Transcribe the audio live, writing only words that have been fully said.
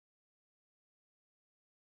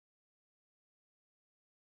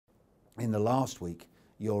In the last week,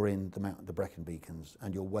 you're in the Brecon Beacons,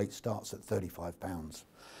 and your weight starts at 35 pounds.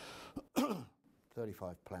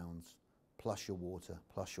 35 pounds, plus your water,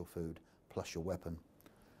 plus your food, plus your weapon.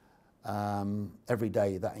 Every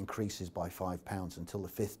day that increases by 5 pounds until the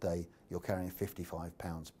 5th day you're carrying 55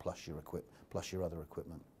 pounds plus your other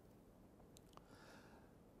equipment.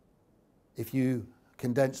 If you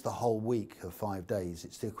condense the whole week of 5 days,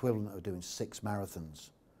 it's the equivalent of doing 6 marathons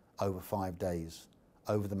over 5 days,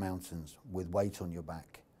 over the mountains, with weight on your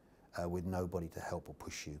back, with nobody to help or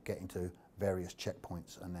push you, getting to various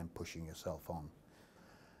checkpoints and then pushing yourself on.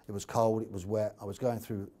 It was cold, it was wet, I was going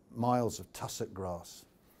through miles of tussock grass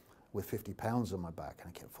with 50 pounds on my back,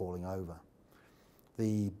 and I kept falling over.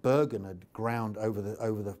 The Bergen had ground over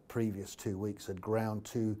the previous 2 weeks, had ground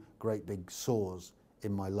 2 great big sores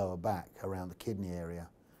in my lower back around the kidney area,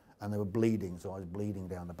 and they were bleeding, so I was bleeding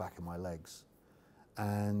down the back of my legs.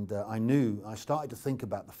 And I started to think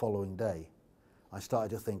about the following day. I started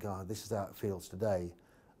to think, oh, this is how it feels today.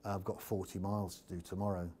 I've got 40 miles to do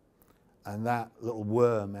tomorrow. And that little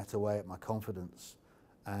worm ate away at my confidence.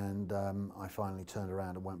 And I finally turned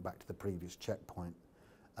around and went back to the previous checkpoint,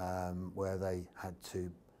 where they had to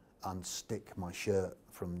unstick my shirt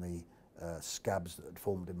from the scabs that had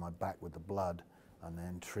formed in my back with the blood, and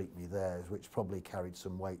then treat me there, which probably carried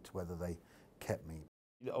some weight whether they kept me.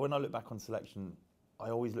 When I look back on selection, I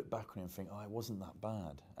always look back on it and think, oh, it wasn't that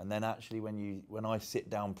bad. And then actually when I sit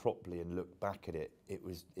down properly and look back at it, it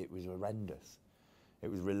was horrendous. It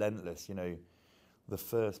was relentless, you know. The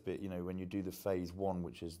first bit, you know, when you do the phase 1,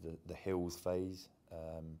 which is the hills phase,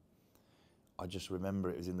 I just remember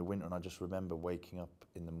it was in the winter, and I just remember waking up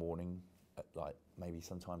in the morning at like maybe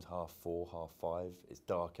sometimes 4:30, 5:30. It's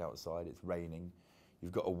dark outside, it's raining.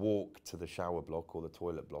 You've got to walk to the shower block or the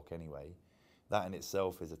toilet block anyway. That in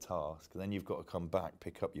itself is a task. And then you've got to come back,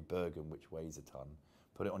 pick up your Bergen, which weighs a ton,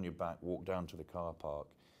 put it on your back, walk down to the car park,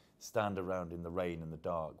 stand around in the rain and the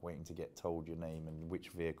dark, waiting to get told your name and which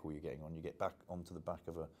vehicle you're getting on. You get back onto the back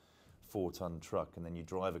of a 4-ton truck, and then you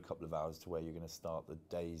drive a couple of hours to where you're going to start the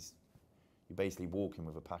days. You're basically walking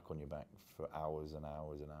with a pack on your back for hours and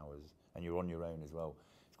hours and hours, and you're on your own as well.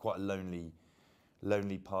 It's quite a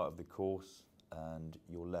lonely part of the course, and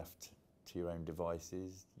you're left to your own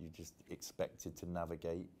devices. You're just expected to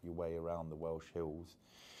navigate your way around the Welsh hills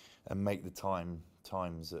and make the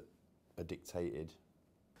times that are dictated.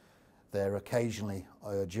 There occasionally,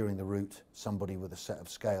 during the route, somebody with a set of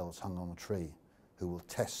scales hung on a tree who will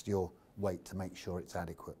test your weight to make sure it's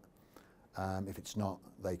adequate. If it's not,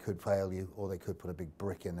 they could fail you, or they could put a big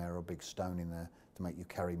brick in there or a big stone in there to make you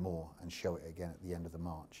carry more and show it again at the end of the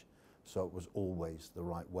march. So it was always the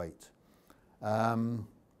right weight.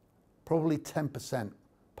 Probably 10%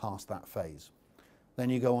 past that phase. Then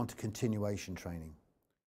you go on to continuation training.